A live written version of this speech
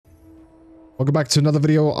Welcome back to another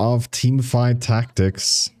video of Teamfight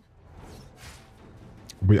Tactics.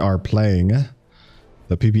 We are playing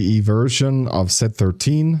the PBE version of set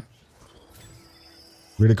 13.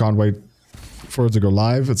 Really can't wait for it to go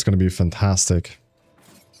live. It's going to be fantastic.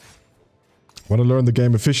 Want to learn the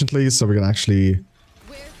game efficiently so we can actually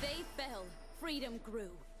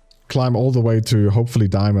climb all the way to hopefully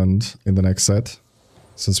diamond in the next set,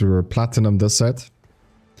 since we were platinum this set.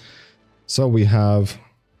 So we have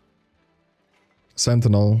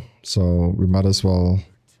Sentinel, so we might as well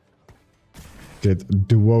get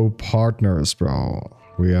duo partners, bro.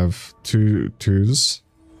 We have two twos.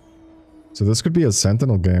 So this could be a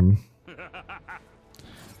Sentinel game.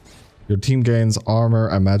 Your team gains armor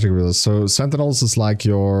and magic resist. So Sentinels is like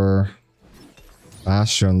your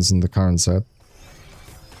bastions in the current set.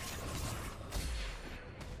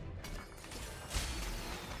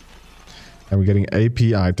 And we're getting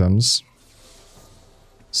AP items.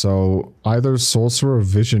 So either Sorcerer or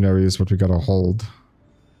Visionary is what we gotta hold.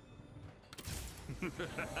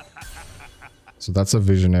 So that's a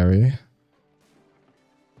Visionary.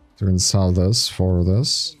 So we can sell this for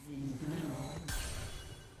this.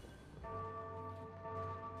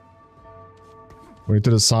 We need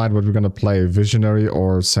to decide what we're gonna play, Visionary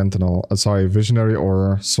or Sentinel. Sorry, Visionary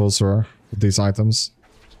or Sorcerer with these items.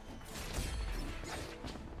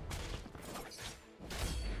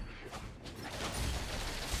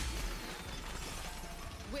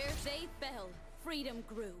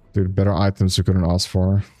 Dude, better items you couldn't ask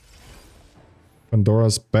for.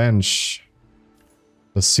 Pandora's Bench.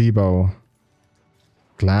 Placebo.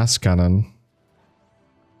 Glass Cannon.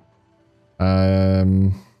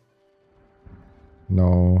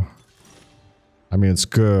 No. I mean, it's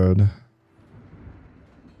good.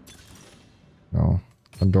 No.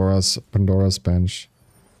 Pandora's Bench.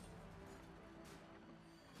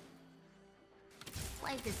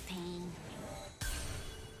 Life is pain.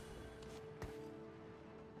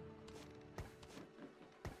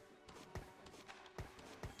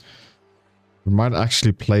 We might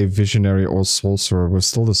actually play Visionary or Sorcerer. We're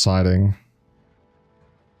still deciding.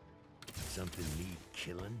 Something need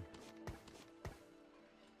killing?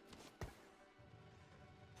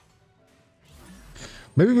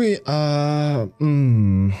 Maybe we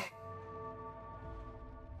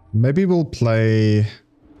maybe we'll play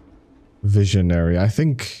Visionary. I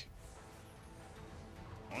think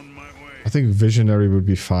Visionary would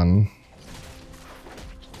be fun.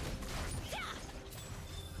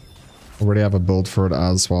 Already have a build for it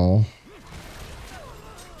as well.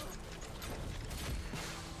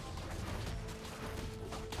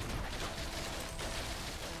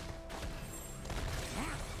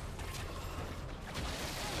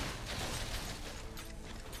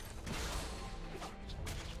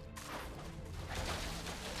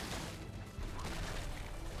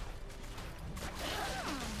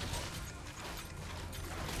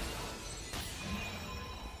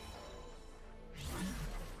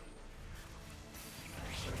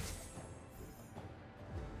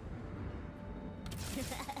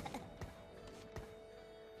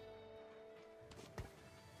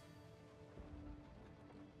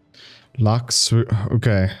 Lux.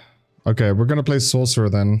 Okay. Okay, we're gonna play Sorcerer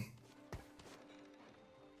then.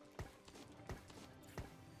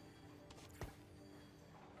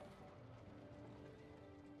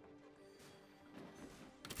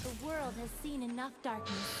 The world has seen enough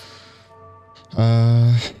darkness.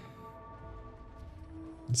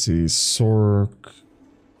 Let's see. Sork.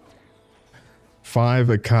 5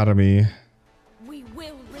 Academy. We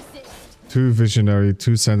will resist. 2 Visionary,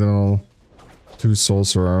 2 Sentinel, 2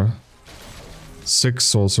 Sorcerer. 6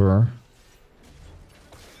 Sorcerer.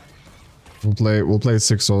 We'll play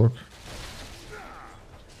 6 Sorc.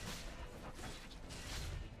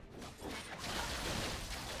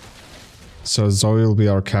 So Zoe will be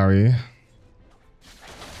our carry.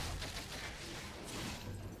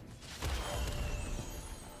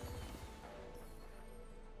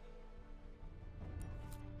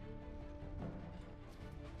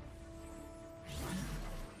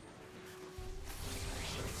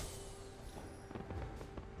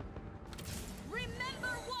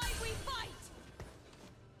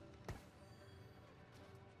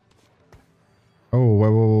 Oh,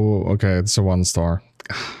 whoa. Okay, it's a 1-star.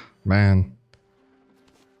 Man.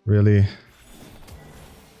 Really?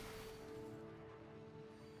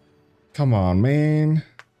 Come on, man.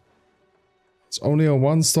 It's only a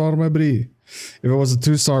 1-star, my buddy. If it was a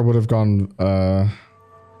 2-star, would have gone,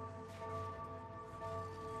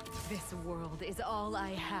 This world is all I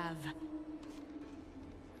have.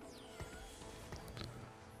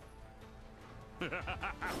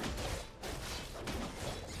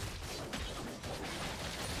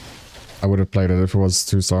 I would have played it if it was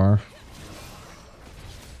 2-star.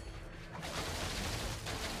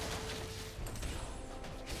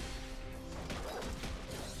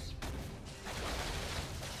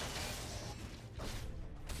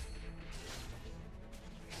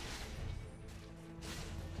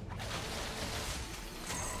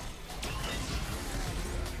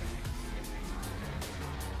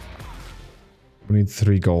 We need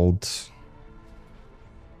 3 gold.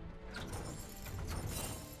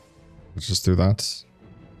 Let's just do that.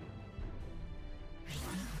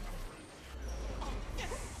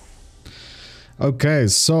 Okay,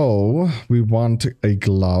 so we want a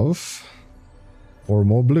glove or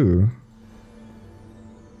more blue.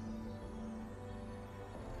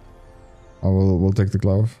 Oh, we'll take the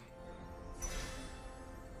glove.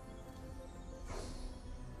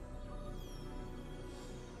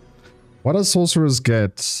 What does sorcerers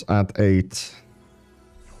get at 8?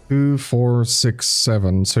 2, 4, 6,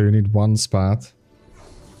 7. So you need 1 spat.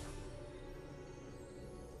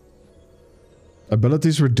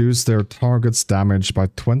 Abilities reduce their target's damage by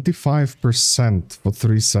 25% for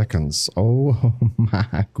 3 seconds. Oh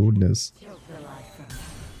my goodness.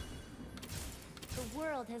 The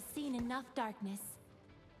world has seen enough darkness.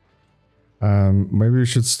 Maybe we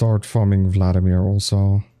should start farming Vladimir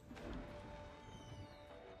also.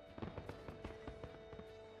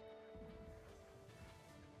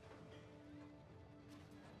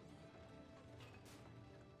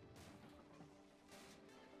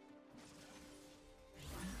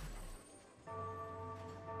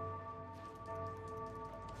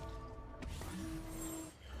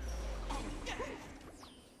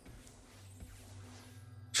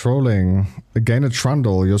 Trolling. Gain a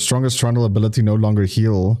Trundle. Your strongest Trundle ability no longer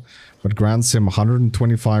heal, but grants him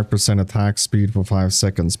 125% attack speed for 5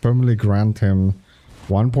 seconds. Permanently grant him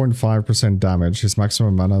 1.5% damage. His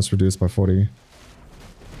maximum mana is reduced by 40.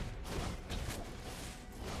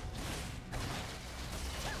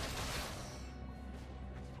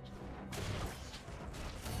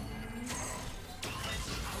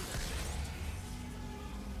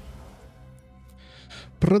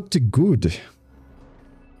 Pretty good.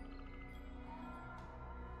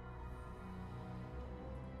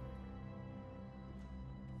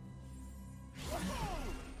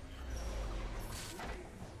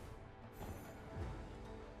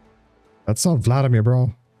 That's not Vladimir,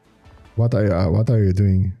 bro. What are you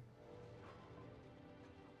doing?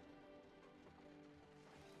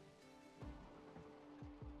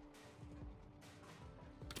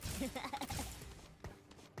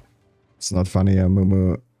 It's not funny,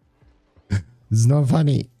 Mumu. It's not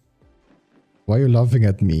funny. Why are you laughing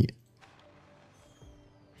at me?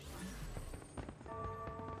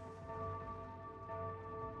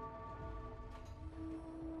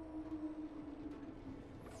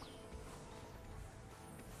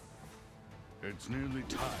 It's nearly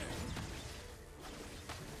time.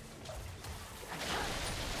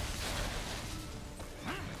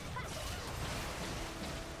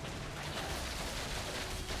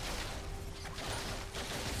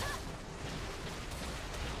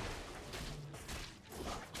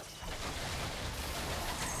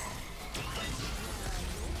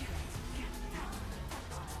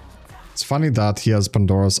 It's funny that he has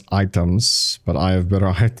Pandora's items, but I have better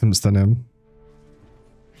items than him.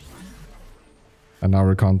 And now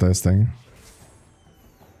we're contesting.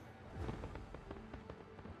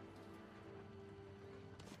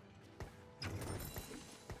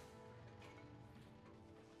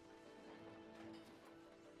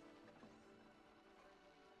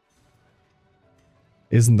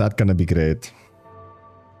 Isn't that gonna be great?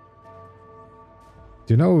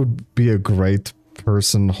 Do you know who would be a great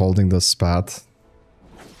person holding the spat?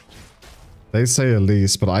 They say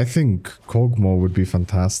Elise, but I think Kog'Maw would be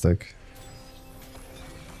fantastic.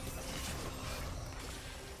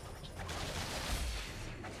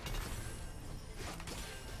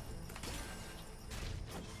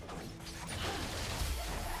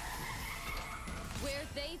 Where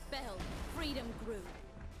they fell, freedom grew.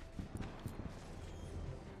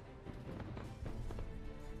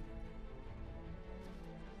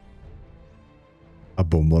 A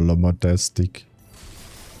fantastic.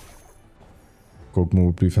 Kog'Maw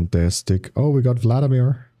would be fantastic. Oh, we got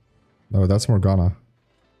Vladimir. No, that's Morgana.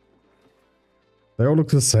 They all look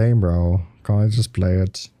the same, bro. Can't I just play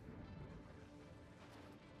it?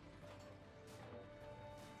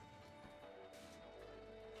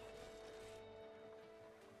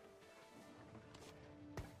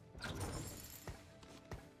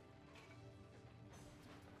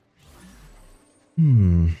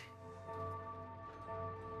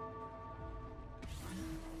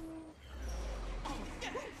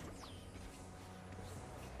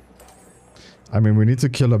 I mean, we need to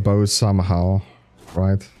kill a bow somehow,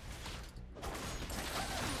 right?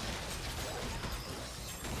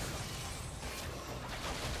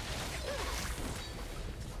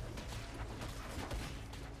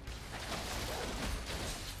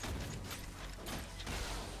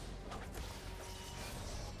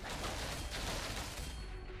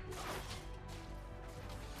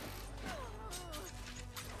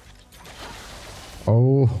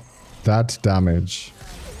 Oh, that damage.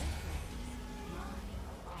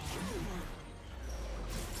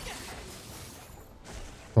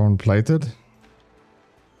 Thorn plated.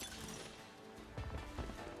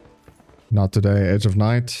 Not today. Edge of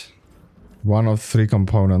Night. One of 3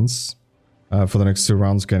 components. For the next 2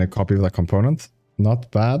 rounds, gain a copy of that component. Not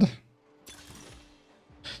bad.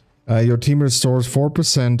 Your team restores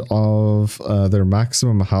 4% of their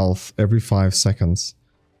maximum health every 5 seconds.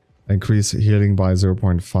 Increase healing by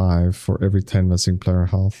 0.5 for every 10 missing player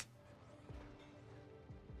health.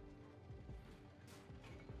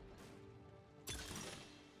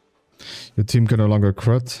 Your team can no longer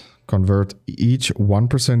crit. Convert each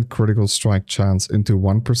 1% critical strike chance into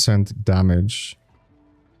 1% damage.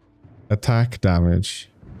 Attack damage.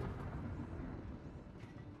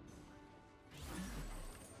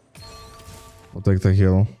 I'll take the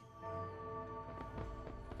heal.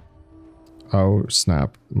 Oh,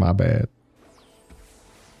 snap. My bad.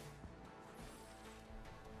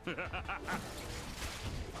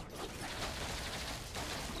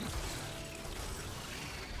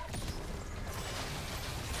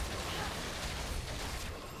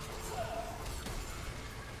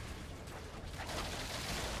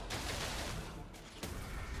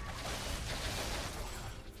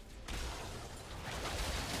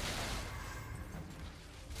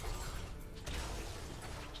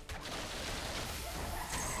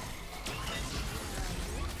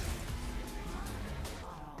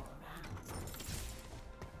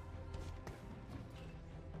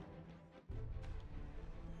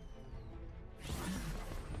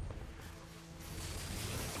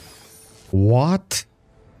 What?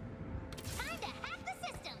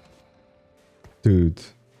 Dude.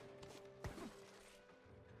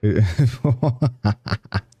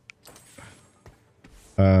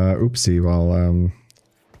 Oopsie, well,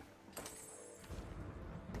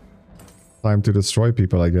 time to destroy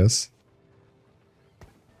people, I guess.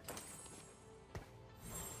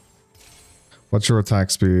 What's your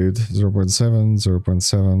attack speed? 0.7,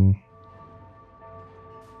 0.7.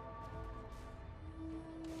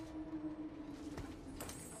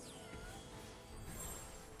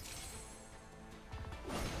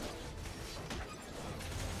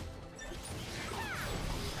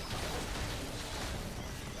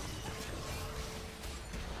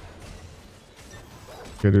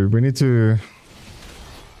 Okay, dude, we need to...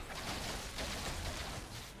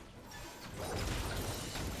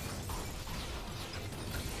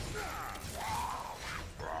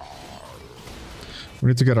 We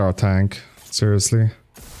need to get our tank. Seriously.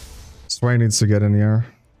 Sway needs to get in here.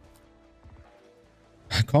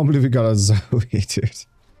 I can't believe we got a Zoe, dude.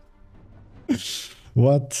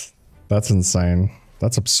 What? That's insane.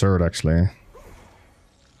 That's absurd, actually.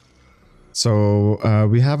 So,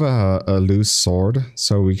 we have a loose sword,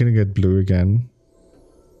 so we can get blue again.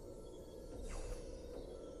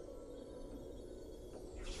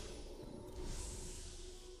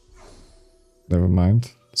 Never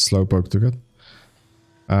mind. Slowpoke took it.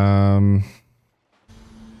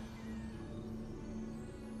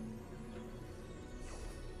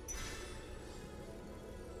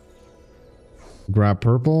 Grab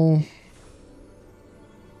purple.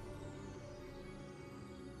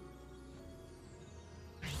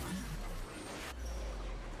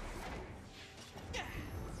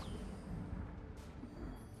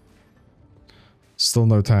 Still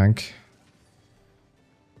no tank.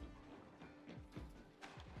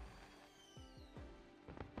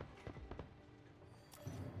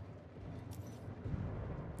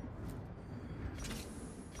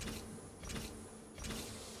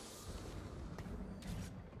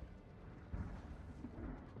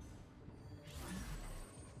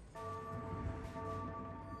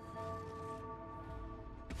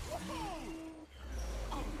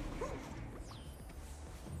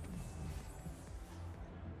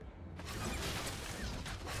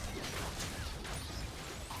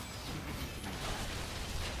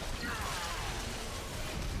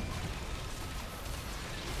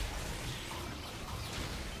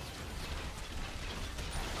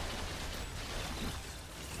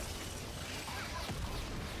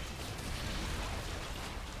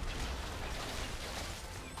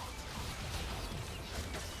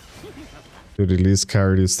 Dude, Elise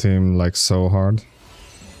carried his team like so hard.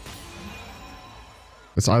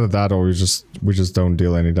 It's either that or we just don't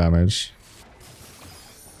deal any damage.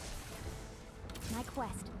 My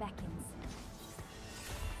quest beckons.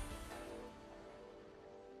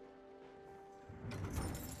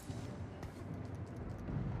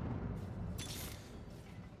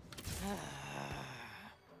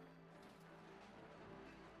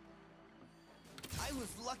 I was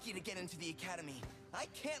lucky to get into the academy. I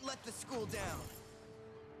can't let the school down.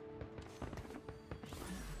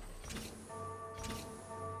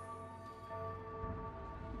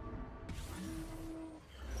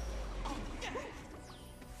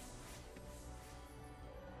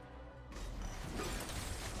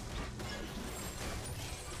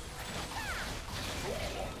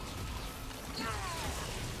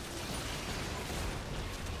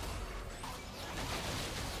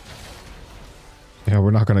 Yeah,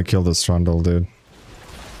 we're not gonna kill this Trundle, dude.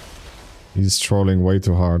 He's trolling way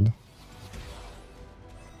too hard.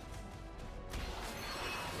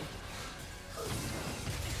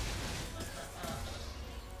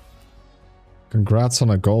 Congrats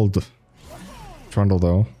on a gold Trundle,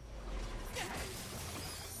 though.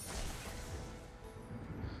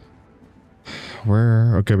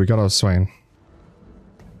 Where? Okay, we got our Swain.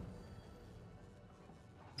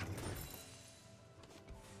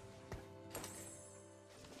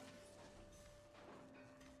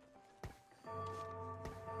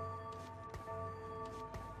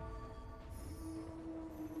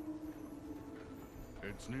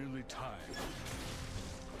 It's nearly time.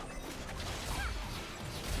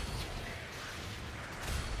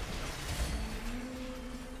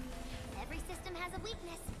 Every system has a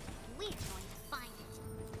weakness. We're going to find it.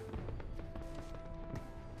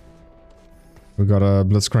 We got a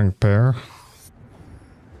Blitzcrank pair.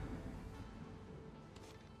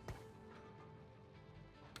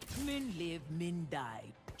 Men live, men die.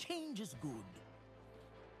 Change is good.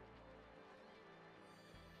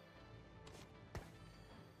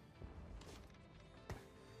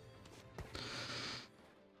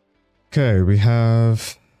 Okay, we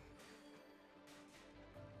have...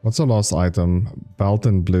 What's our last item? Belt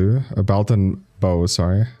and blue. A belt and bow,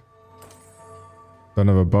 sorry. Don't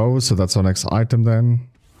have a bow, so that's our next item then.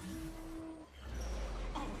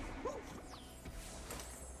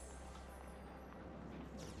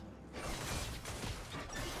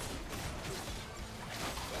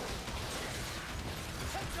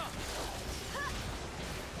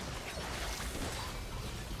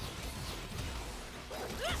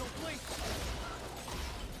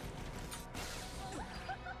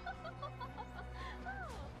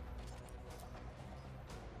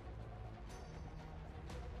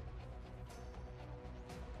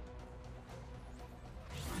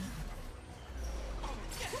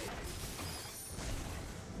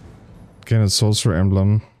 Again, a Sorcerer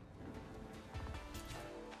emblem.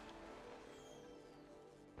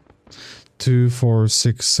 2, 4,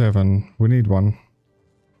 6, 7. We need one.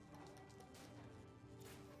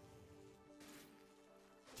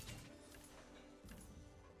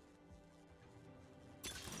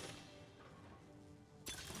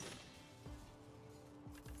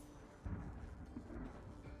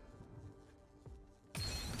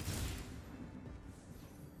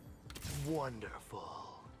 Wonderful.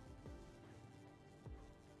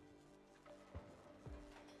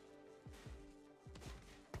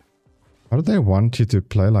 How do they want you to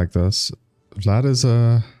play like this? Vlad is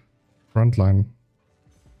a frontline.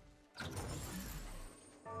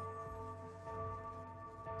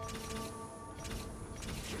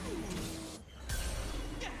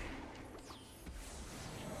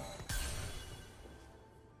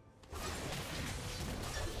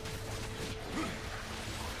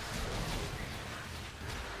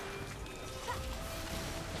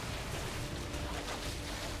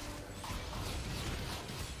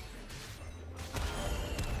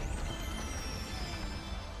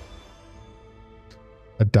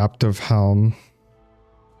 Adaptive helm.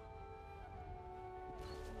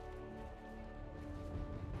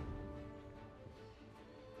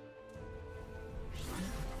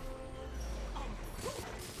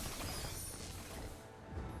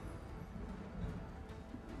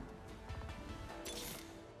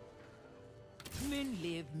 Men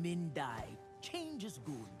live, men die. Change is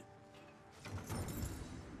good.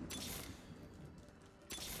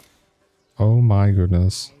 Oh my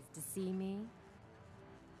goodness. To see me?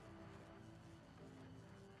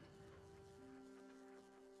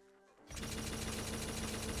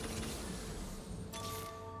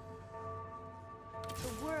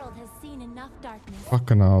 The world has seen enough darkness.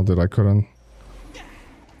 Fucking hell, dude, I couldn't.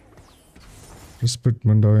 Just put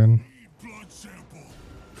window in. Blood sample.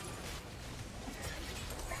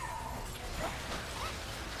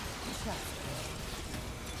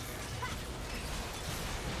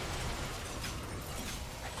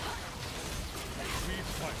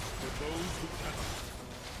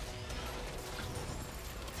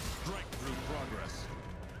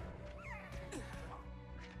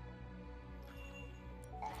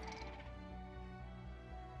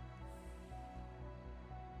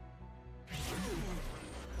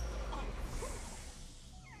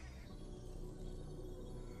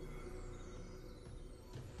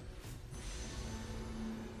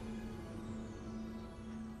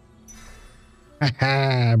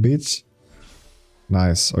 Haha, bitch.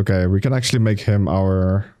 Nice. Okay, we can actually make him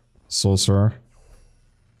our sorcerer.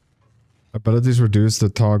 Abilities reduce the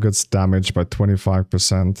target's damage by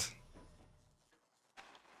 25%.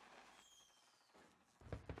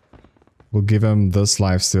 We'll give him this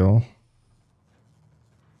lifesteal.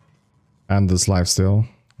 And this lifesteal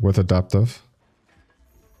with adaptive.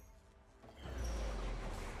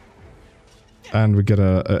 And we get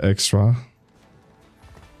a extra.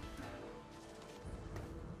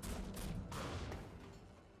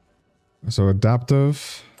 So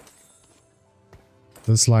adaptive.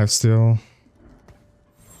 This lifesteal.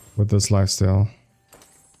 With this lifesteal.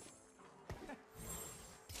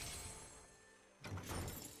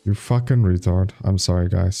 You fucking retard. I'm sorry,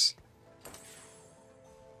 guys.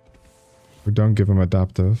 We don't give him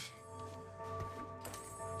adaptive.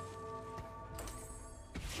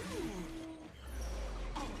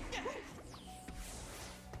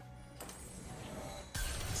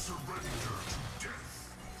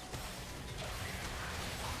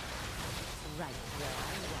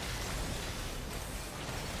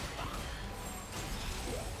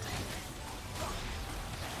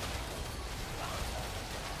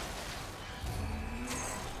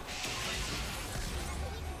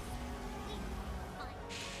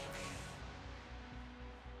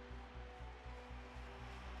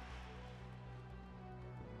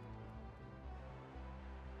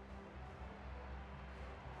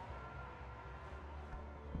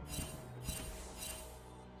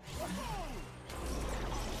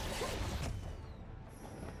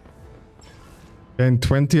 Gain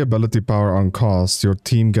 20 ability power on cost. Your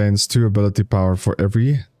team gains 2 ability power for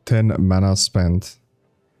every 10 mana spent.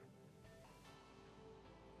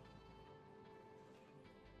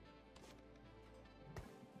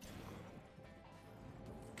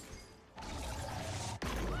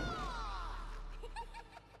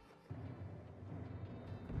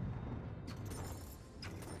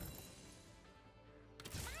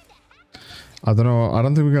 I don't know. I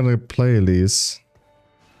don't think we're gonna play Elise.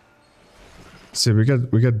 See, we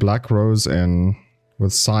get Black Rose in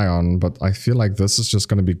with Scion, but I feel like this is just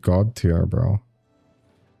gonna be God tier, bro.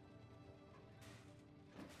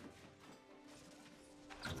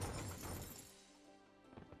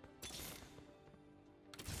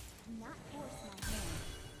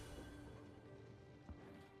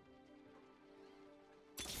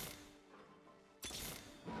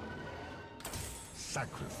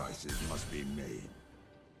 Sacrifices must be made.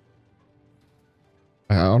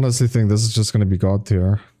 I honestly think this is just gonna be God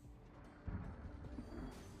tier.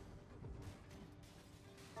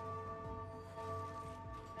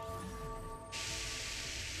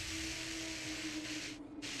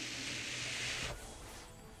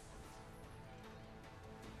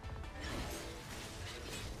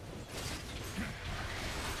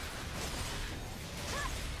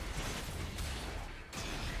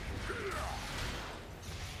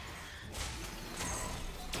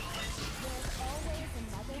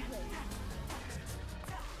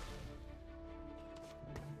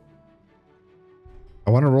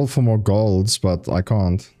 I want to roll for more golds, but I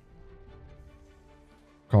can't.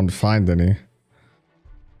 Can't find any.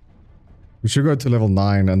 We should go to level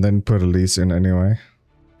 9 and then put Elise in anyway.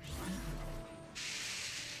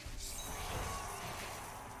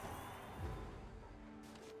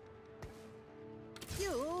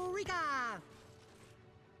 Eureka!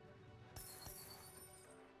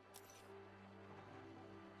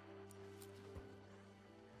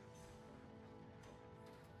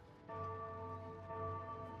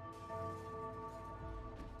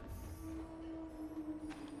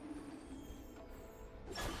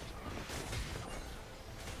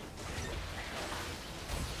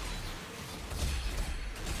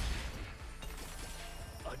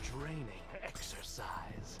 A draining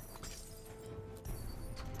exercise.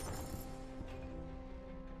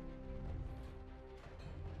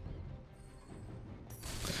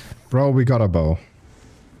 Bro, we got a bow.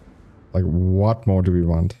 Like, what more do we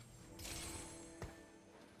want?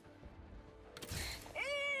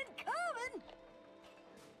 Incoming!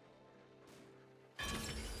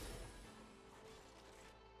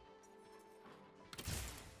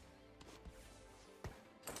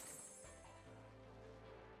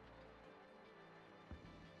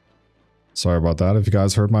 Sorry about that if you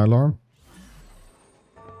guys heard my alarm.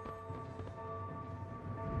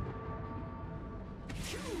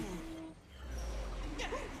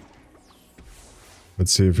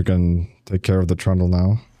 Let's see if we can take care of the trundle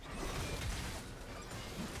now.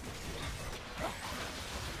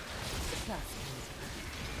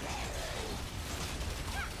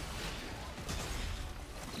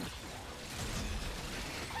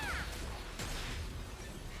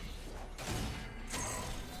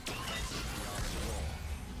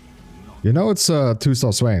 You know it's a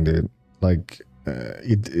 2-star swing, dude. Like,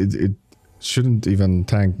 it shouldn't even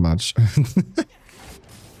tank much.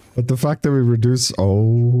 But the fact that we reduce...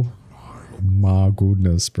 Oh my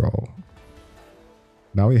goodness, bro.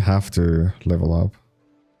 Now we have to level up.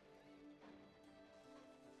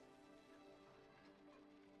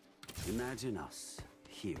 Imagine us,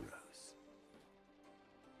 heroes.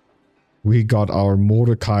 We got our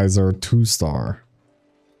Mordekaiser 2-star.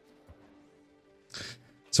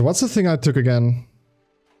 So what's the thing I took again?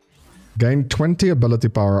 Gain 20 ability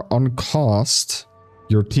power on cost.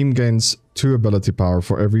 Your team gains 2 ability power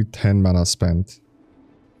for every 10 mana spent.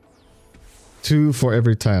 2 for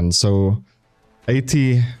every 10, so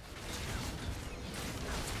 80.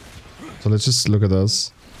 So let's just look at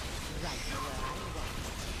this.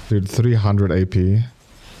 Dude, 300 AP.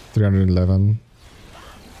 311.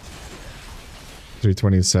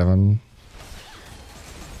 327.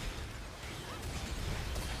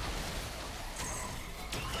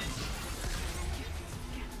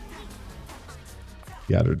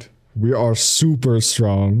 Yeah, dude. We are super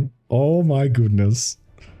strong. Oh my goodness.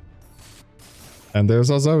 And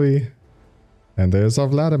there's our Zoe. And there's our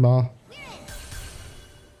Vladimir.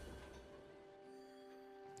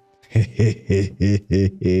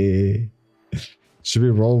 Should we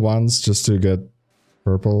roll once just to get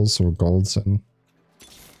purples or golds in?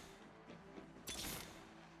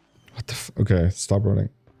 What the f— okay, stop running.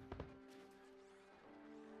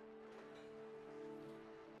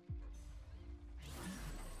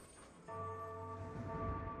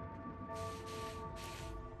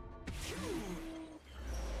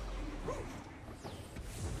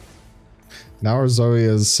 Now our Zoe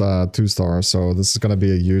is 2-star, so this is gonna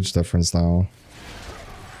be a huge difference now.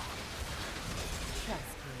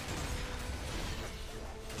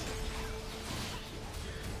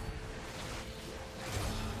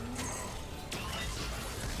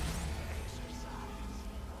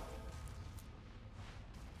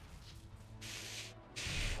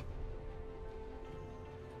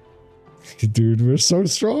 Dude, we're so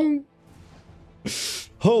strong.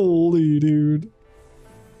 Holy dude.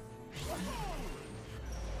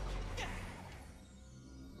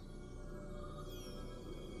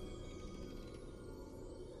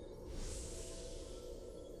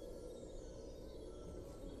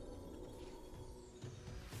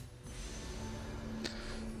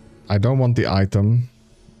 I don't want the item.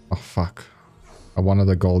 Oh, fuck. I wanted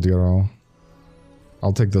a gold euro.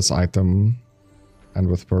 I'll take this item. And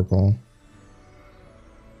with purple.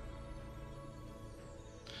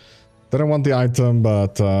 Didn't want the item,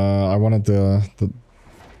 but I wanted the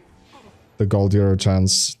gold euro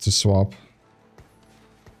chance to swap.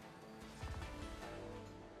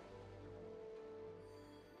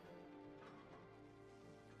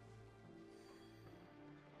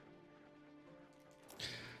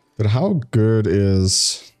 But how good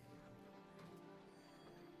is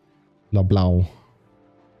LeBlanc?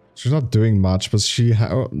 She's not doing much, but she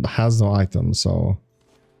has no item, so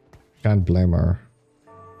can't blame her.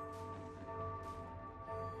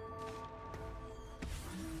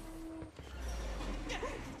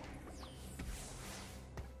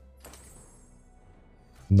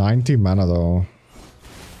 $90 mana though.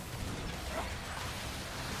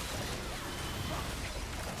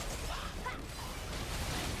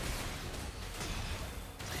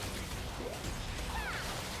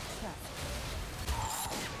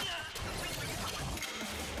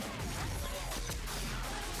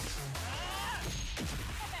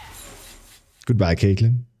 Goodbye,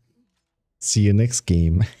 Caitlyn. See you next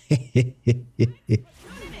game.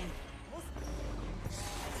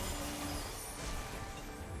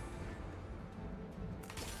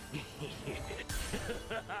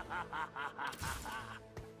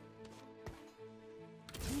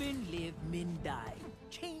 Men live, men die.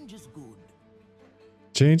 Change is good.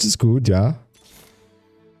 Change is good, yeah.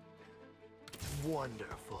 Wonderful.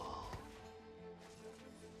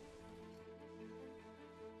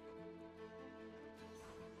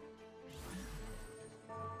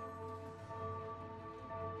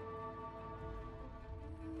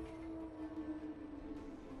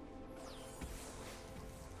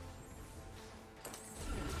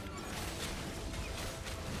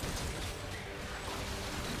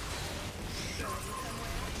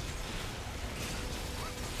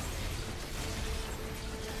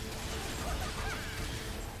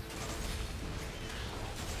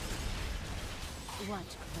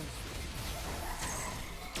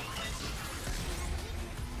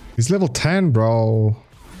 He's level 10, bro.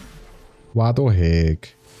 What the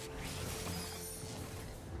heck?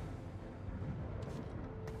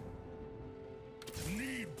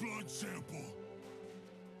 Need blood sample.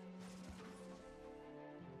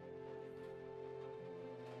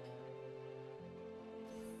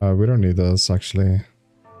 We don't need this, actually.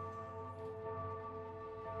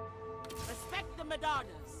 Respect the Madonnas.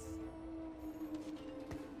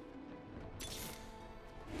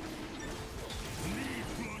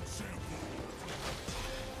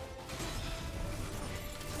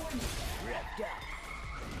 Wrapped up.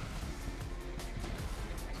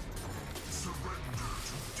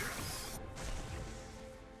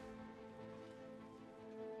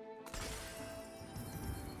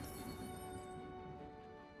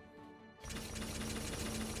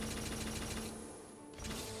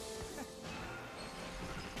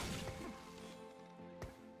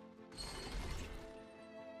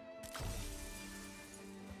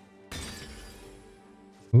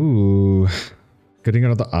 Ooh. Getting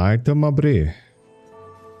another item, Abri.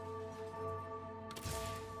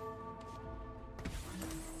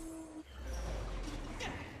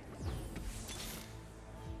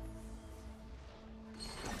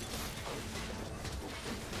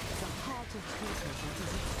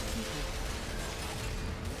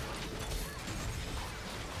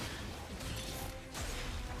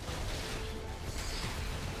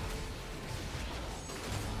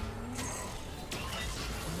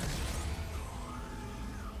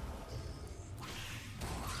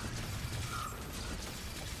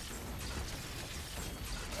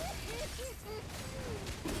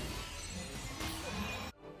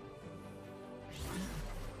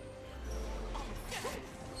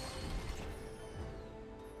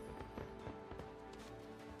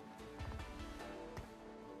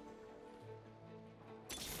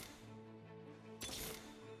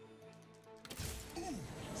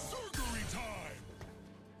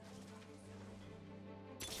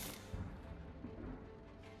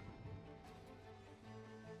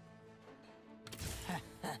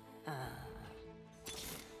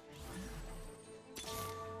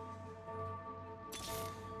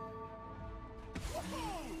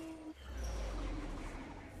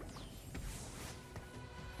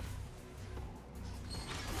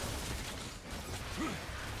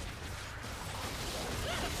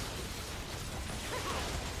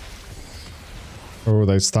 Oh,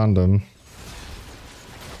 they stunned him.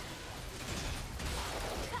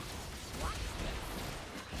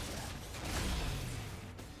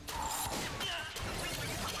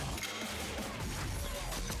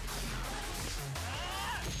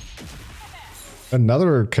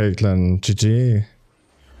 Another Caitlyn. GG.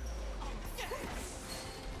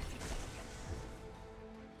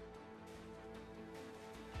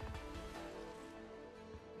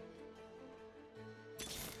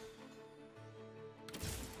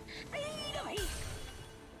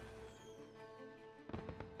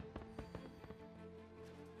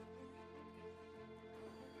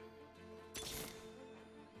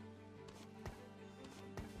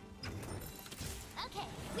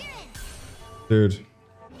 Dude.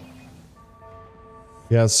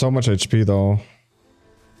 He has so much HP though.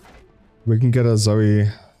 We can get a Zoe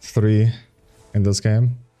 3 in this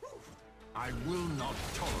game. I will not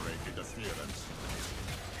tolerate interference.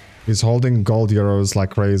 He's holding gold euros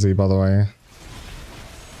like crazy, by the way.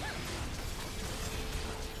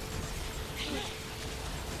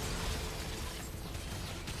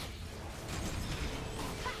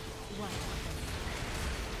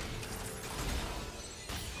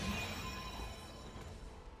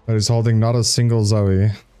 But he's holding not a single Zoe.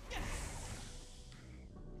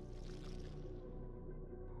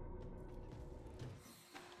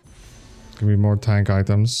 Give me more tank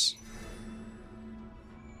items.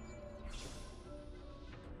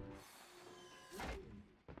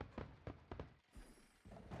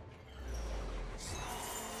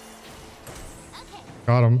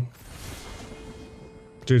 Got him.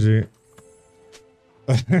 GG.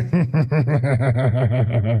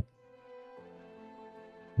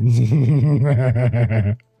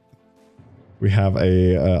 We have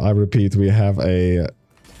a, I repeat, we have a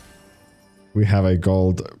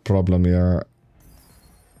gold problem here.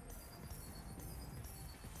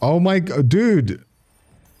 Oh my god, dude.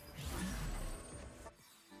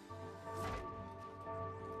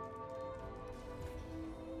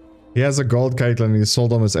 He has a gold Caitlyn, he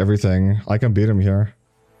sold almost everything. I can beat him here.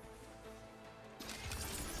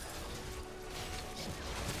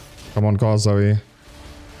 Come on, call Zoe.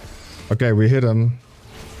 Okay, we hit him.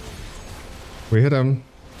 We hit him.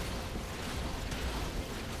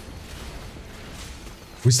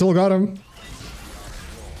 We still got him.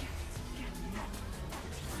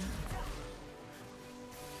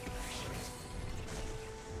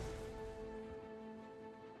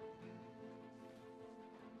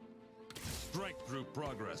 Strike through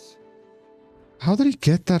progress. How did he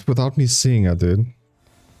get that without me seeing it, dude?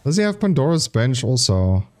 Does he have Pandora's Bench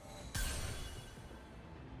also?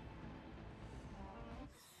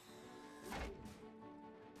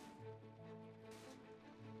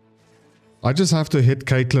 I just have to hit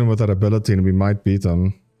Caitlyn with that ability and we might beat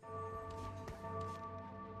them.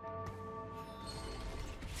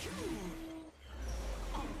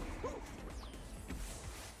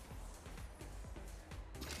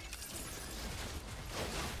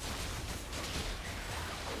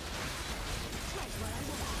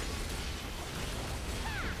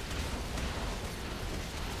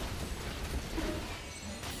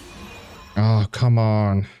 Oh, come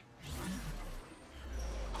on.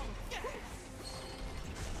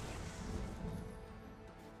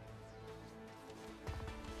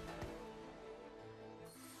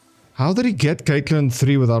 How did he get Caitlyn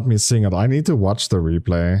 3 without me seeing it? I need to watch the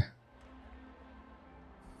replay.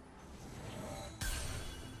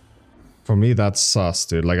 For me, that's sus,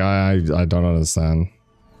 dude. Like, I don't understand.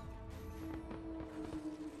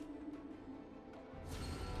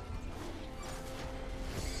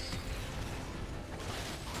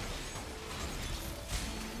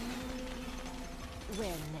 Where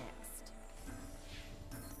next?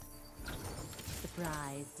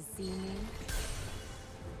 Surprised to see me?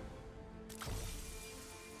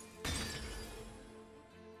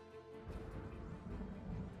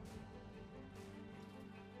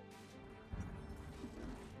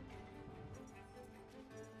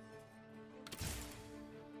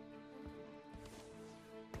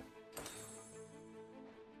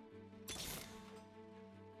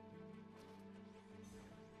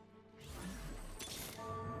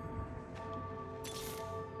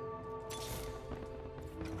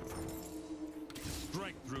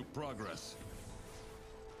 Strike through progress.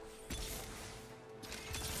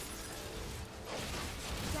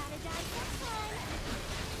 Gotta die sometime.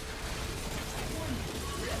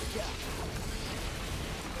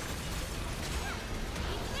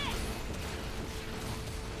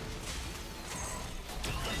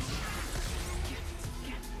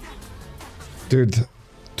 Dude,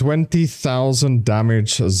 20,000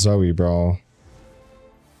 damage Zoe, bro.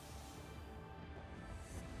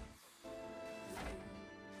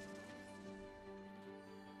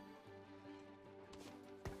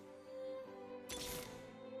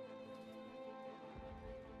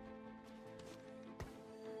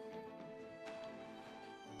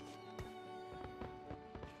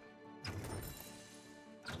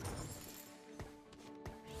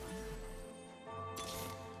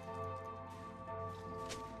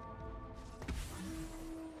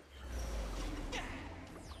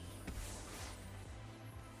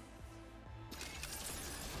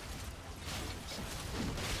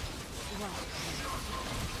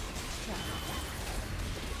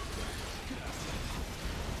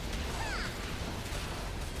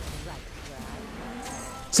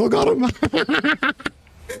 Still got him!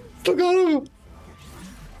 Still got him!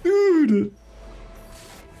 Dude!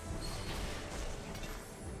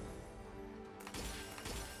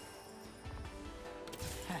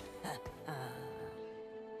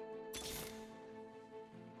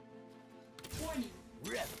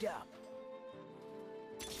 Revved up.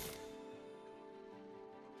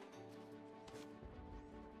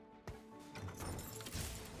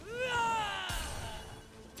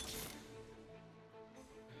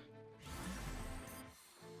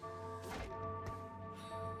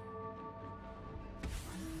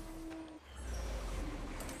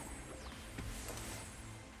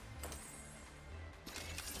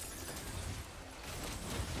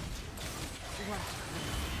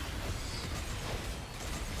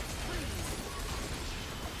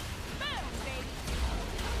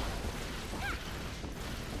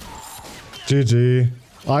 GG.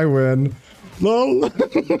 I win. LOL.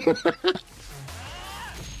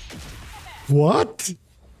 What?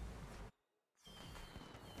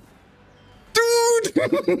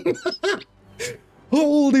 Dude!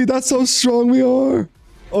 Holy, that's how strong we are.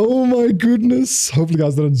 Oh my goodness. Hopefully you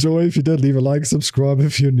guys did enjoy. If you did, leave a like, subscribe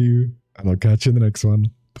if you're new. And I'll catch you in the next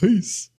one. Peace.